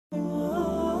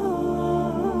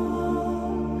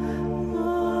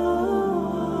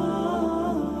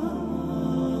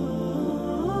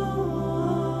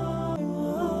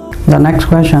The next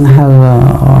question has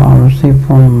received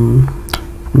from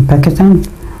Pakistan,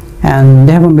 and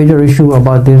they have a major issue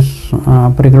about this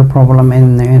particular problem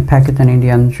in Pakistan,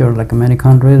 India, and sure like many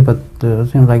countries, but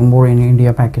seems like more in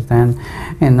India, Pakistan,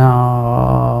 and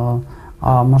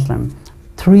Muslim.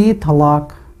 3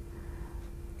 talaq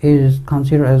is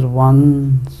considered as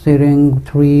one sitting,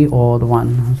 3 or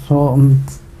 1. So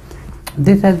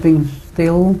this has been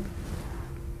still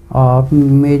a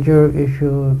major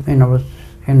issue in our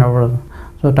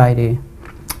society.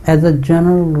 As a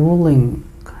general ruling,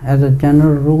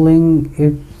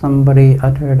 if somebody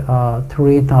uttered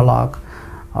 3 talaq,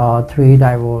 3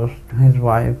 divorced his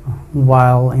wife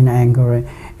while in anger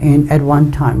at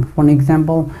one time. For an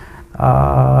example,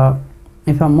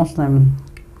 if a Muslim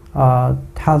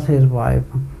tells his wife,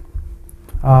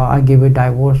 I give you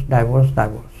divorce.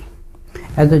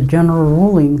 As a general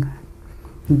ruling,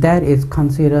 that is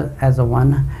considered as a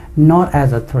 1, not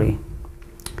as a 3.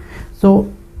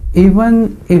 So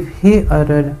even if he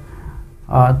uttered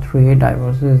 3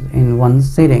 divorces in one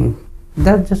sitting,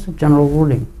 that's just a general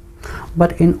ruling.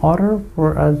 But in order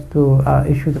for us to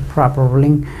issue the proper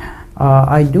ruling,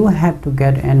 I do have to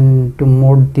get into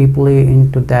more deeply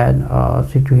into that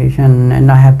situation,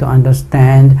 and I have to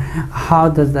understand how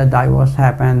does the divorce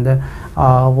happen.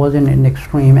 Was it in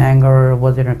extreme anger?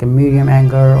 Was it like a medium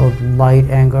anger or light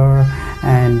anger?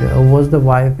 And was the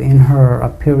wife in her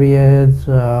periods?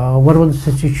 What was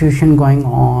the situation going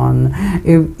on?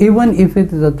 Even if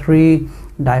it is a 3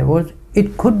 divorce,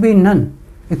 it could be none.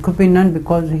 It could be none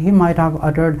because he might have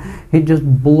uttered, he just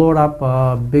blew up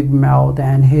a big mouth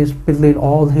and he spilled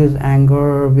all his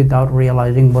anger without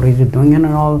realizing what is he doing and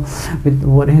all, with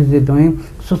what is he doing.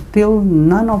 So still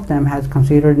none of them has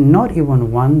considered, not even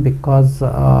 1, because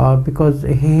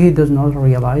he does not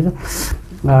realize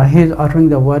he's uttering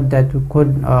the word that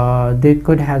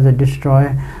could have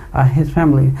destroy his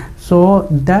family. So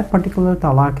that particular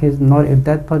talaq is not, if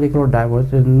that particular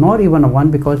divorce is not even a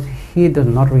 1, because he does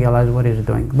not realize what he's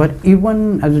doing. But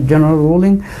even as a general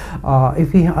ruling,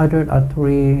 if he uttered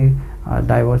 3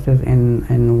 divorces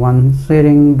in one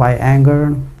sitting by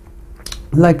anger,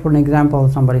 like for an example,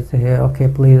 somebody say, okay,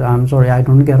 please, I'm sorry, I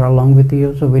don't get along with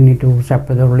you, so we need to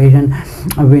separate the relation,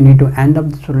 we need to end up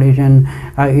this relation,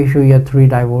 I issue you 3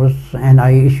 divorce, and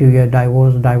I issue you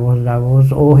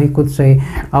divorce. Or he could say,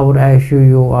 I would issue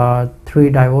you 3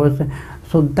 divorce.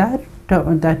 So that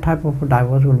type of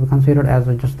divorce will be considered as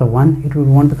just a 1. It will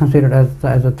not be considered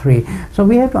as a 3. So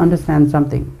we have to understand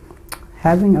something.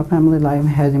 Having a family life,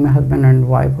 having a husband and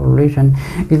wife relation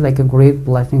is like a great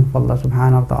blessing for Allah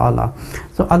subhanahu wa ta'ala.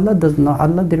 So Allah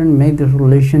didn't make this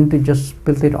relation to just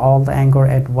spill it all the anger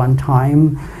at one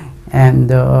time, and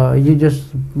you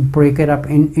just break it up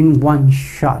in one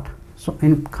shot. So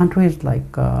in countries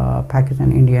like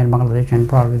Pakistan, India, and Bangladesh, and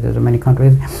probably there's many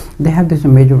countries, they have this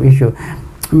major issue.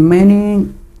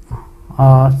 Many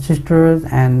sisters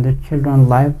and children's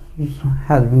lives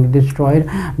has been destroyed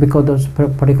because of this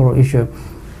particular issue.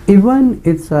 Even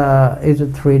it's a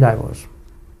 3 divorce,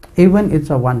 even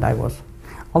it's a 1 divorce,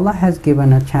 Allah has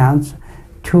given a chance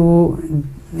to,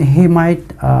 he might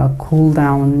cool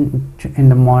down in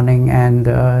the morning, and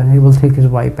he will take his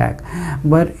wife back.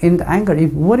 But in the anger,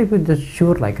 what if it just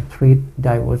shoot like 3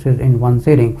 divorces in one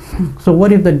sitting? So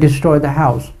what if they destroy the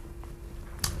house?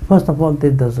 First of all,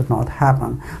 this does not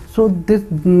happen. So this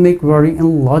make very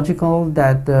illogical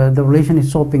that the relation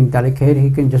is so being delicate, he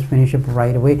can just finish it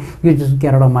right away. You just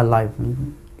get out of my life.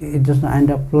 It just end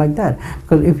up like that.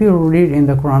 Because if you read in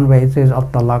the Quran where it says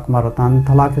talaq maratan,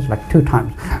 talaq is like 2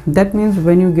 times. That means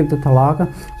when you give the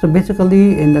talaq, so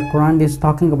basically in the Quran is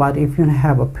talking about if you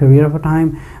have a period of a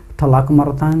time, talaq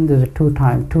maratan, there's a 2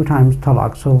 times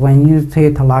talaq. So when you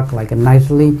say talaq like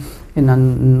nicely, in a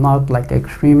not like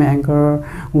extreme anger,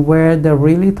 where the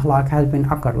really talaq has been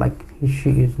occurred, like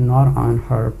she is not on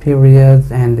her periods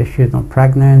and she is not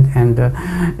pregnant, and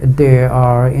they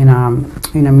are in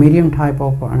a medium type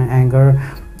of anger,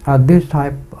 this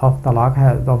type of talaq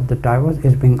of the divorce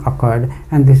is being occurred,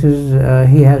 and this is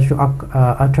he has to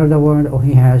utter the word, or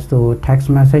he has to text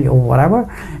message or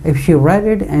whatever. If she read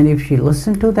it and if she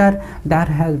listened to that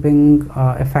has been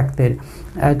affected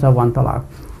as a 1 talaq.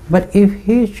 But if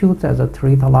he shoots as a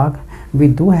 3 talaq, we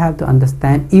do have to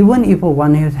understand, even if a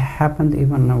 1 has happened,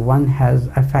 even a 1 has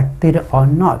affected or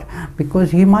not,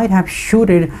 because he might have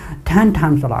shooted 10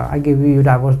 times talaq. I give you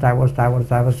divorce,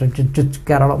 so just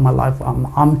get out of my life.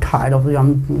 I'm tired of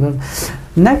you.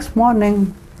 Next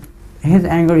morning, his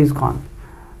anger is gone.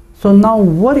 So now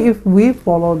what if we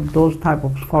follow those type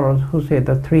of scholars who say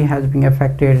that 3 has been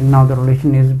affected, now the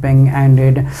relation is being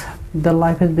ended? their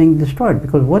life is being destroyed.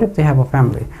 Because what if they have a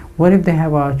family? What if they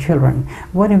have children?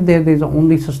 What if there is the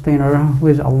only sustainer who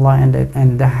is Allah,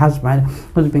 and the husband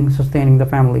who's being sustaining the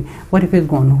family? What if he's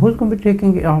gone? Who's going to be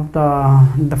taking care of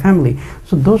the family?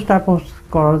 So those type of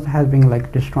scholars has been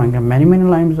like destroying them. Many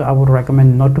times I would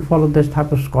recommend not to follow this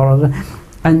type of scholars,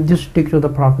 and just stick to the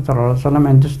Prophet ﷺ,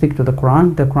 and just stick to the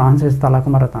Quran. The Quran says talaq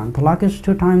maratan. Talaq is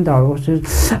 2 times, divorce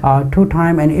is 2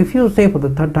 times, and if you say for the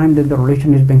 3rd time, then the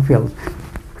relation is being failed.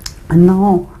 And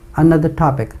now another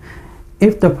topic.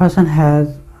 If the person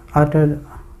has uttered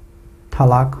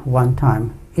talaq 1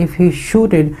 time, if he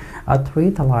shooted 3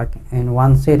 talaq in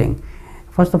 1 sitting,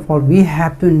 first of all, we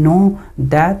have to know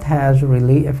that has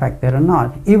really affected or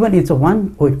not. Even it's a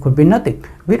 1, or it could be nothing.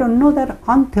 We don't know that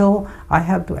until I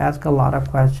have to ask a lot of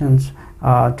questions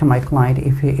to my client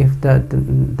if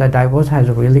the divorce has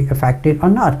really affected or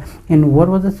not, and what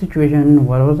was the situation,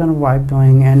 what was the wife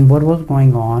doing, and what was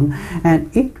going on, and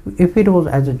if it was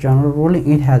as a general ruling,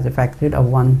 it has affected a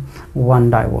one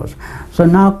divorce. So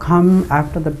now come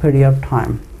after the period of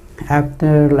time.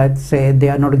 After, let's say, they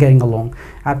are not getting along.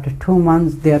 After 2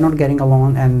 months, they are not getting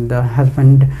along, and the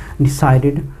husband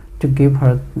decided to give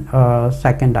her a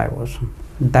 2nd divorce.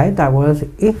 That divorce,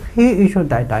 if he issued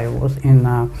that divorce in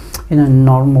a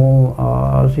normal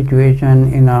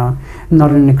situation, not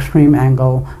an extreme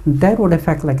angle, that would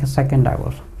affect like a 2nd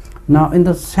divorce. Now, in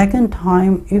the 2nd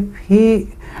time, if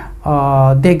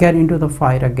they get into the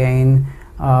fight again,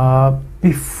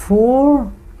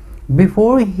 before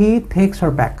he takes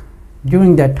her back,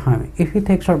 during that time, if he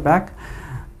takes her back,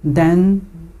 then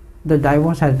the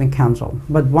divorce has been cancelled,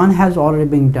 but 1 has already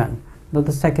been done. Not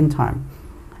the 2nd time.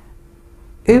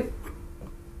 If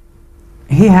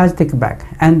he has taken back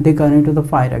and they got into the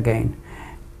fight again,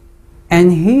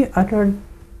 and he uttered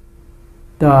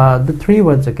the 3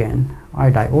 words again: I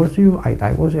divorce you, I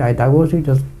divorce you, I divorce you,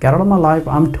 just get out of my life,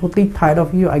 I'm totally tired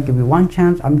of you, I give you 1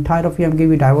 chance, I'm tired of you, I'm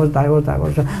giving you divorce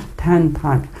 10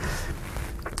 times.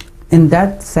 In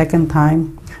that 2nd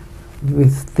time, we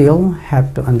still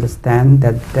have to understand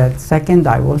that 2nd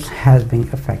divorce has been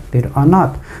affected or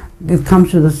not. It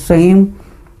comes to the same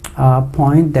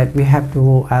point that we have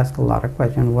to ask a lot of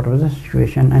questions. What was the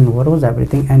situation, and what was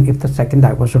everything, and if the 2nd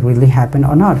divorce really happened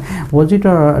or not? Was it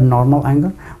a normal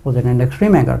anger? Was it an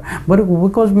extreme anger? But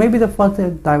because maybe the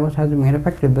 1st divorce has been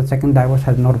affected, the 2nd divorce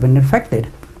has not been affected.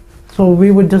 So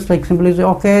we would just like simply say,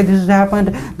 okay, this has happened,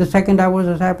 the 2nd divorce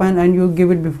has happened, and you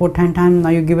give it before 10 times, now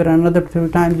you give it another 3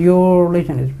 times, your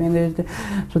relation is finished.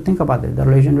 So think about it, the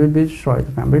relation will be destroyed,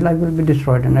 the family life will be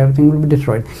destroyed, and everything will be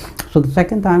destroyed. So the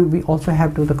 2nd time, we also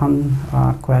have to come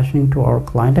questioning to our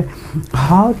client,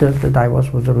 how does the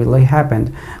divorce was really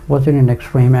happened? Was it in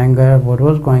extreme anger? What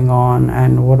was going on?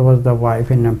 And what was the wife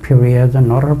in periods and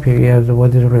not her periods?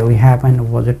 Was it really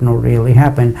happened? Was it not really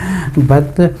happened?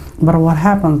 But what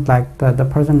happens, like the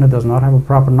person who does not have a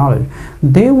proper knowledge,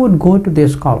 they would go to their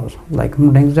scholars. Like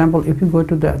for example, if you go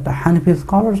to the Hanafi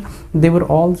scholars, they would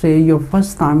all say your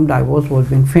 1st time divorce was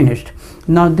been finished.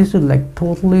 Now this is like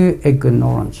totally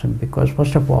ignorance, because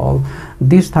first of all,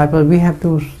 this type of, we have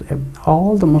to,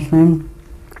 all the Muslim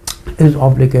is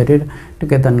obligated to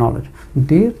get the knowledge.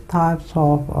 These types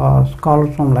of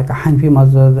scholars from like a Hanafi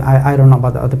Mazhab, I don't know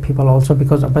about the other people also,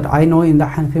 but I know in the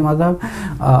Hanafi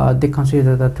Mazhab, they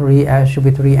consider the 3 should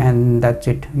be 3, and that's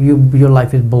it. Your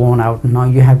life is blown out. Now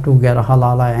you have to get a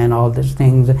halala and all these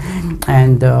things,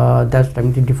 and that's a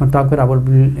different topic. I will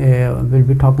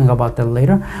be talking about that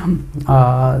later.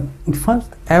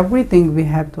 First, everything we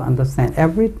have to understand.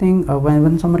 Everything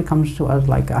when somebody comes to us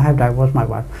like, I have divorced my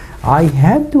wife, I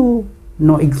have to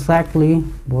know exactly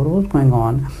what was going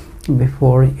on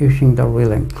before issuing the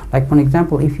ruling. Like for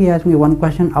example, if he asked me 1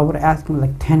 question, I would ask him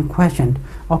like 10 questions.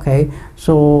 Okay,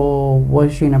 so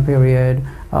was she in a period?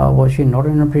 Was she not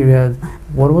in a period?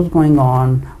 What was going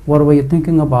on? What were you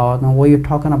thinking about? And what were you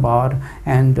talking about?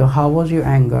 And how was your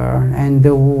anger? And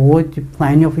what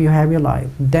plan of you have your life?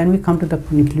 Then we come to the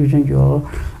conclusion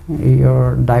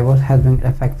your divorce has been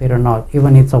affected or not,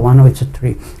 even it's a 1 or it's a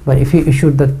 3. But if you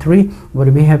issued the 3, what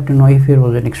we have to know, if it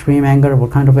was an extreme anger,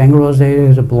 what kind of anger was there,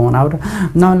 is it blown out?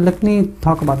 Now let me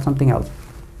talk about something else.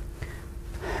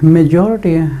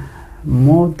 Majority,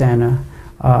 more than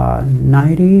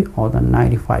 90 or the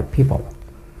 95 people,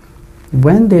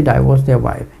 when they divorce their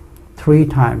wife 3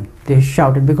 times, they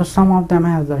shouted, because some of them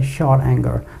have a short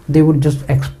anger, they would just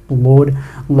explode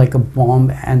like a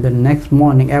bomb, and the next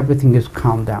morning everything is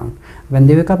calmed down. When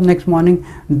they wake up next morning,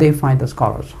 they find the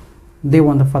scholars, they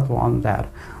want the fatwa on that.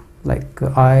 Like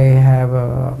I have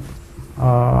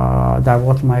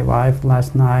divorced my wife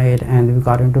last night and we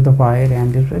got into the fight,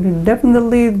 and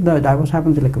definitely the divorce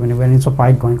happens like when it's a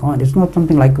fight going on. It's not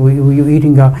something like you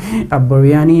eating a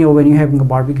biryani or when you're having a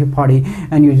barbecue party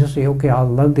and you just say, okay, I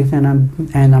love this and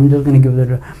I'm just going to give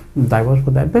the divorce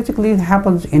for that. Basically it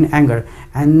happens in anger,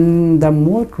 and the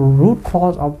most root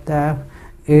cause of that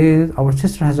is our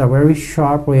sister has a very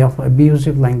sharp way of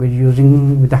abusive language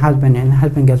using with the husband, and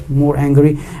husband gets more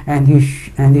angry and he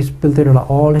spilled it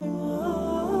all